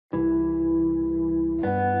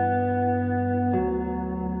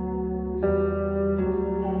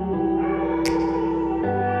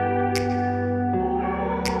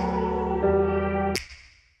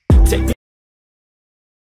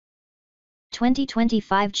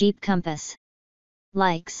2025 Jeep Compass.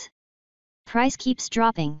 Likes. Price keeps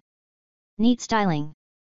dropping. Neat styling.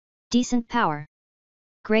 Decent power.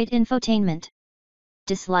 Great infotainment.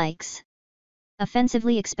 Dislikes.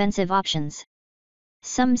 Offensively expensive options.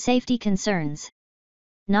 Some safety concerns.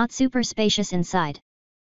 Not super spacious inside.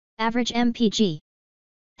 Average MPG.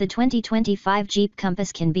 The 2025 Jeep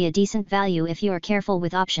Compass can be a decent value if you are careful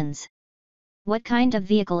with options. What kind of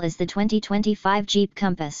vehicle is the 2025 Jeep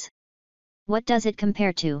Compass? What does it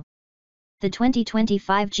compare to? The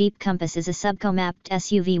 2025 Jeep Compass is a subco-mapped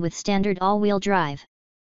SUV with standard all-wheel drive.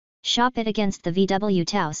 Shop it against the VW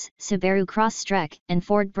Taos, Subaru Crosstrek, and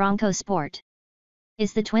Ford Bronco Sport.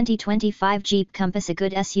 Is the 2025 Jeep Compass a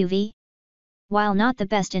good SUV? While not the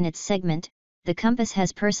best in its segment, the Compass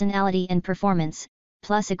has personality and performance,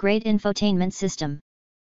 plus a great infotainment system.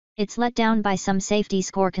 It's let down by some safety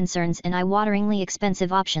score concerns and eye-wateringly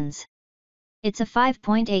expensive options. It's a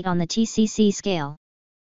 5.8 on the TCC scale.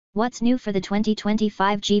 What's new for the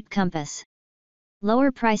 2025 Jeep Compass?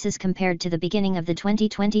 Lower prices compared to the beginning of the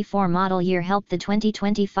 2024 model year help the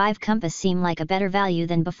 2025 Compass seem like a better value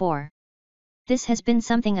than before. This has been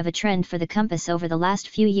something of a trend for the Compass over the last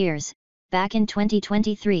few years. Back in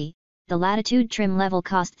 2023, the Latitude trim level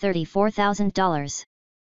cost $34,000.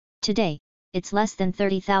 Today, it's less than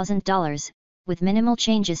 $30,000, with minimal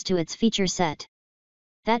changes to its feature set.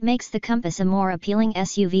 That makes the Compass a more appealing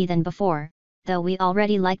SUV than before, though we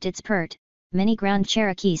already liked its pert, mini Grand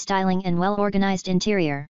Cherokee styling and well-organized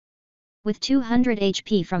interior. With 200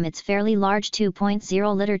 HP from its fairly large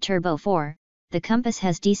 2.0-liter Turbo 4, the Compass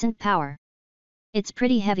has decent power. It's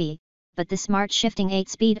pretty heavy, but the smart shifting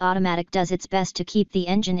 8-speed automatic does its best to keep the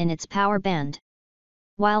engine in its power band.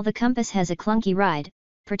 While the Compass has a clunky ride,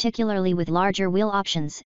 particularly with larger wheel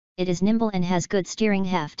options, it is nimble and has good steering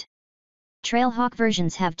heft. Trailhawk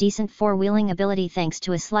versions have decent four-wheeling ability thanks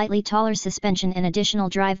to a slightly taller suspension and additional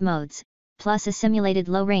drive modes, plus a simulated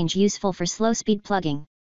low range useful for slow-speed plugging.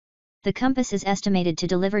 The Compass is estimated to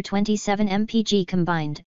deliver 27 mpg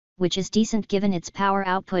combined, which is decent given its power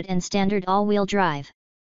output and standard all-wheel drive.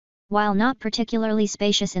 While not particularly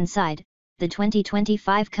spacious inside, the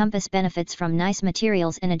 2025 Compass benefits from nice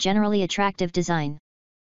materials and a generally attractive design.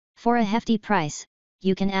 For a hefty price,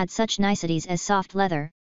 you can add such niceties as soft leather,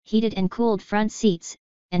 heated and cooled front seats,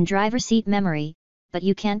 and driver seat memory, but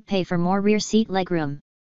you can't pay for more rear seat legroom.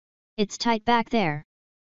 It's tight back there.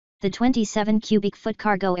 The 27 cubic foot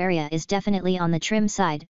cargo area is definitely on the trim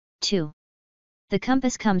side, too. The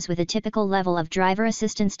Compass comes with a typical level of driver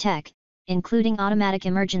assistance tech, including automatic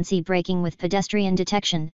emergency braking with pedestrian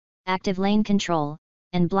detection, active lane control,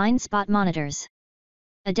 and blind spot monitors.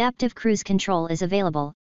 Adaptive cruise control is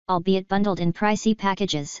available, albeit bundled in pricey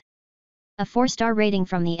packages. A 4-star rating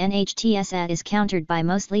from the NHTSA is countered by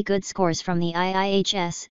mostly good scores from the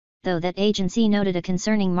IIHS, though that agency noted a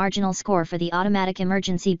concerning marginal score for the automatic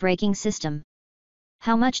emergency braking system.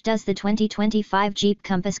 How much does the 2025 Jeep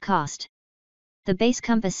Compass cost? The base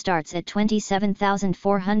Compass starts at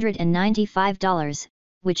 $27,495,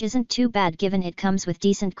 which isn't too bad given it comes with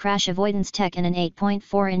decent crash avoidance tech and an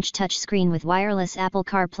 8.4-inch touchscreen with wireless Apple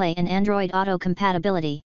CarPlay and Android Auto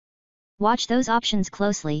compatibility. Watch those options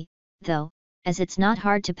closely, though, as it's not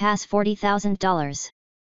hard to pass $40,000.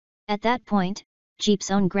 At that point, Jeep's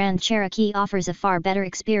own Grand Cherokee offers a far better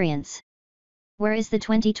experience. Where is the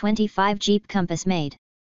 2025 Jeep Compass made?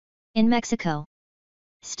 In Mexico.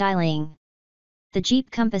 Styling. The Jeep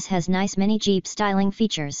Compass has nice mini Jeep styling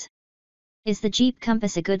features. Is the Jeep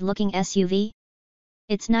Compass a good-looking SUV?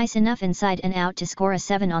 It's nice enough inside and out to score a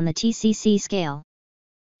 7 on the TCC scale.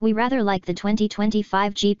 We rather like the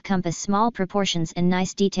 2025 Jeep Compass small proportions and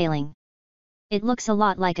nice detailing. It looks a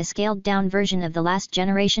lot like a scaled-down version of the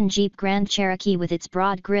last-generation Jeep Grand Cherokee with its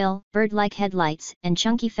broad grille, bird-like headlights, and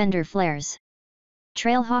chunky fender flares.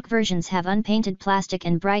 Trailhawk versions have unpainted plastic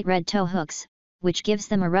and bright red tow hooks, which gives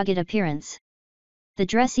them a rugged appearance. The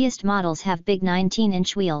dressiest models have big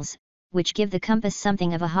 19-inch wheels, which give the Compass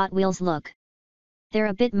something of a Hot Wheels look. They're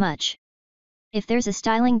a bit much. If there's a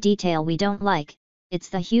styling detail we don't like, it's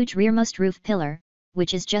the huge rearmost roof pillar,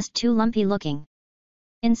 which is just too lumpy looking.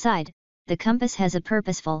 Inside, the Compass has a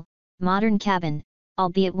purposeful, modern cabin,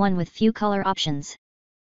 albeit one with few color options.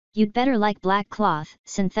 You'd better like black cloth,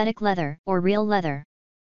 synthetic leather, or real leather.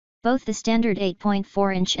 Both the standard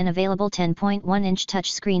 8.4-inch and available 10.1-inch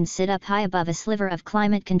touchscreens sit up high above a sliver of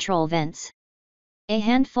climate control vents. A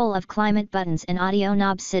handful of climate buttons and audio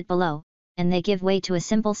knobs sit below, and they give way to a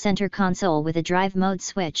simple center console with a drive mode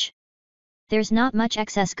switch. There's not much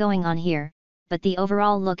excess going on here, but the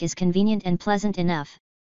overall look is convenient and pleasant enough.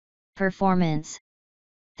 Performance.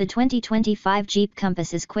 The 2025 Jeep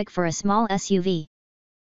Compass is quick for a small SUV.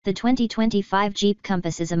 The 2025 Jeep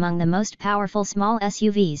Compass is among the most powerful small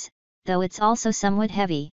SUVs, though it's also somewhat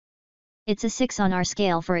heavy. It's a 6 on our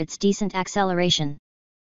scale for its decent acceleration.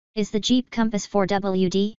 Is the Jeep Compass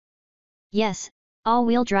 4WD? Yes,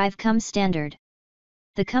 all-wheel drive comes standard.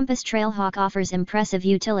 The Compass Trailhawk offers impressive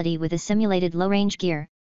utility with a simulated low-range gear,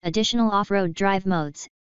 additional off-road drive modes,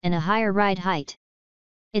 and a higher ride height.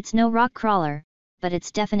 It's no rock crawler, but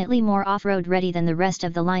it's definitely more off-road ready than the rest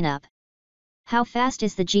of the lineup. How fast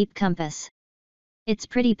is the Jeep Compass? It's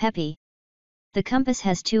pretty peppy. The Compass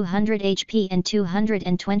has 200 HP and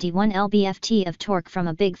 221 lb-ft of torque from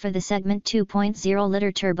a big for the segment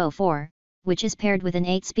 2.0-liter turbo 4, which is paired with an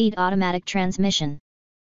 8-speed automatic transmission.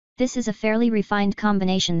 This is a fairly refined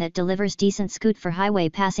combination that delivers decent scoot for highway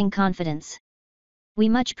passing confidence. We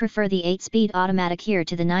much prefer the 8-speed automatic here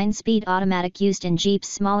to the 9-speed automatic used in Jeep's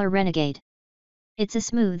smaller Renegade. It's a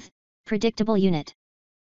smooth, predictable unit.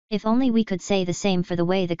 If only we could say the same for the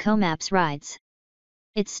way the Comaps rides.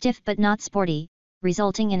 It's stiff but not sporty,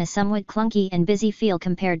 resulting in a somewhat clunky and busy feel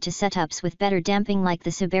compared to setups with better damping like the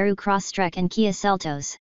Subaru Crosstrek and Kia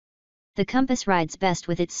Seltos. The Compass rides best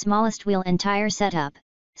with its smallest wheel and tire setup,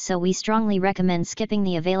 so we strongly recommend skipping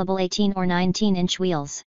the available 18 or 19-inch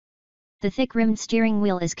wheels. The thick-rimmed steering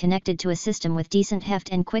wheel is connected to a system with decent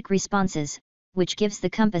heft and quick responses, which gives the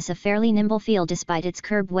Compass a fairly nimble feel despite its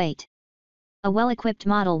curb weight. A well-equipped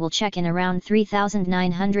model will check in around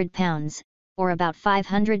 3,900 pounds, or about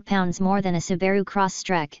 500 pounds more than a Subaru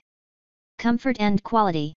Crosstrek. Comfort and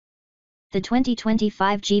quality. The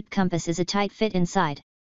 2025 Jeep Compass is a tight fit inside.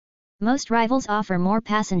 Most rivals offer more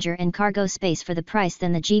passenger and cargo space for the price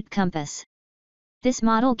than the Jeep Compass. This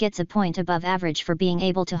model gets a point above average for being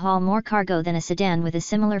able to haul more cargo than a sedan with a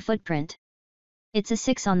similar footprint. It's a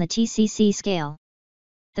 6 on the TCC scale.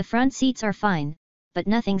 The front seats are fine, but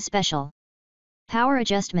nothing special. Power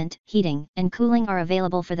adjustment, heating, and cooling are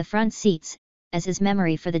available for the front seats, as is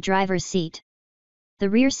memory for the driver's seat. The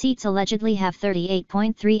rear seats allegedly have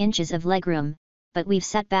 38.3 inches of legroom, but we've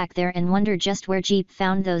sat back there and wondered just where Jeep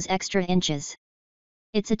found those extra inches.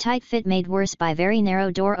 It's a tight fit made worse by very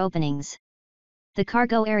narrow door openings. The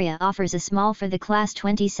cargo area offers a small for the class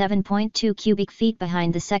 27.2 cubic feet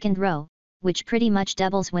behind the second row, which pretty much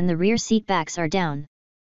doubles when the rear seat backs are down.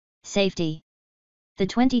 Safety. The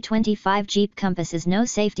 2025 Jeep Compass is no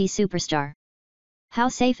safety superstar. How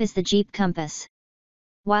safe is the Jeep Compass?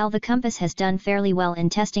 While the Compass has done fairly well in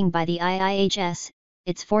testing by the IIHS,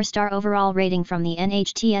 its 4-star overall rating from the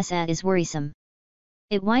NHTSA is worrisome.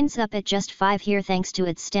 It winds up at just 5 here thanks to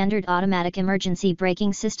its standard automatic emergency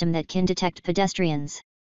braking system that can detect pedestrians.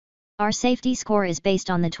 Our safety score is based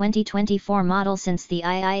on the 2024 model since the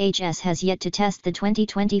IIHS has yet to test the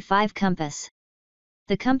 2025 Compass.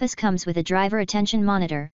 The Compass comes with a driver attention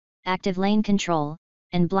monitor, active lane control,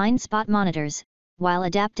 and blind spot monitors, while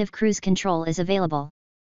adaptive cruise control is available.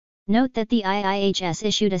 Note that the IIHS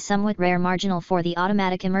issued a somewhat rare marginal for the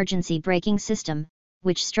automatic emergency braking system,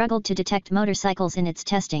 which struggled to detect motorcycles in its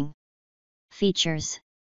testing. Features.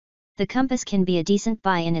 The Compass can be a decent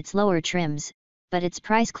buy in its lower trims, but its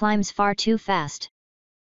price climbs far too fast.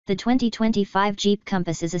 The 2025 Jeep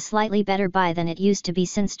Compass is a slightly better buy than it used to be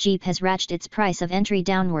since Jeep has ratcheted its price of entry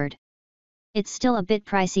downward. It's still a bit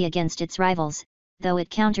pricey against its rivals, though it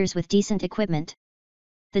counters with decent equipment.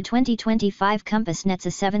 The 2025 Compass nets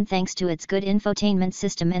a 7 thanks to its good infotainment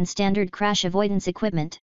system and standard crash avoidance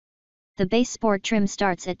equipment. The base sport trim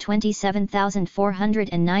starts at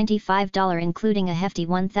 $27,495 including a hefty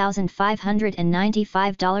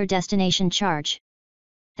 $1,595 destination charge.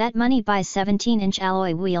 That money buys 17-inch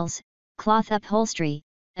alloy wheels, cloth upholstery,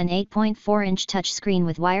 an 8.4-inch touchscreen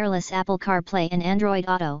with wireless Apple CarPlay and Android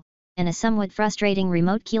Auto, and a somewhat frustrating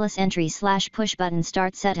remote keyless entry/push-button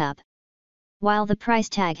start setup. While the price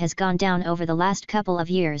tag has gone down over the last couple of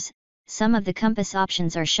years, some of the Compass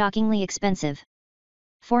options are shockingly expensive.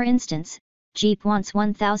 For instance, Jeep wants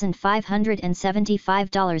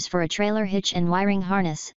 $1,575 for a trailer hitch and wiring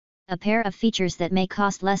harness, a pair of features that may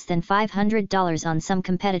cost less than $500 on some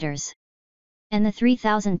competitors. And the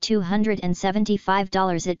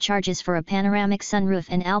 $3,275 it charges for a panoramic sunroof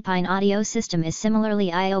and Alpine audio system is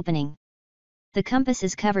similarly eye-opening. The Compass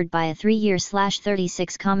is covered by a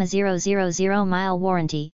 3-year/36,000-mile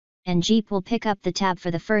warranty, and Jeep will pick up the tab for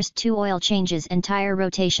the first 2 oil changes and tire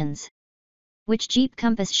rotations. Which Jeep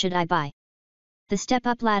Compass should I buy? The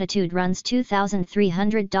step-up Latitude runs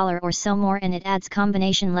 $2,300 or so more and it adds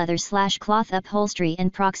combination leather/cloth upholstery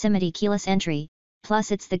and proximity keyless entry,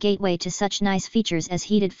 plus it's the gateway to such nice features as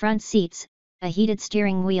heated front seats, a heated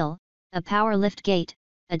steering wheel, a power lift gate,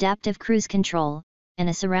 adaptive cruise control, and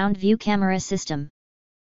a surround view camera system.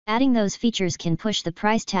 Adding those features can push the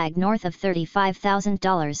price tag north of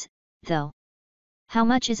 $35,000, though. How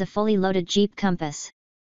much is a fully loaded Jeep Compass?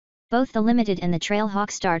 Both the Limited and the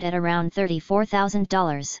Trailhawk start at around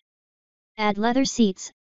 $34,000. Add leather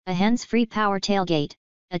seats, a hands-free power tailgate,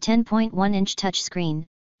 a 10.1-inch touchscreen,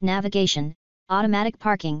 navigation, automatic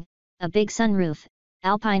parking, a big sunroof,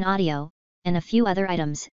 Alpine audio, and a few other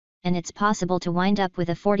items, and it's possible to wind up with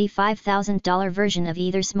a $45,000 version of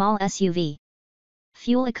either small SUV.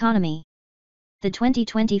 Fuel economy. The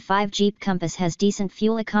 2025 Jeep Compass has decent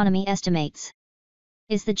fuel economy estimates.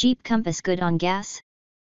 Is the Jeep Compass good on gas?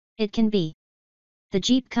 It can be. The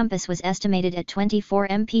Jeep Compass was estimated at 24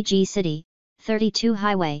 mpg city, 32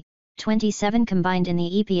 highway, 27 combined in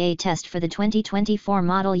the EPA test for the 2024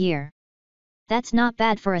 model year. That's not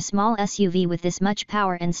bad for a small SUV with this much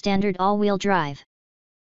power and standard all-wheel drive.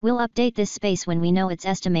 We'll update this space when we know its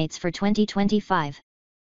estimates for 2025.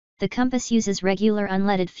 The Compass uses regular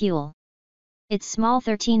unleaded fuel. Its small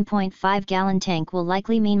 13.5-gallon tank will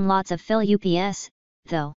likely mean lots of fill UPS,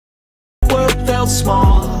 though. World felt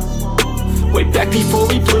small, way back before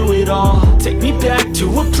we blew it all. Take me back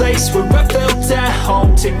to a place where I felt at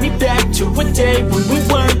home. Take me back to a day when we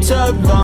weren't alone.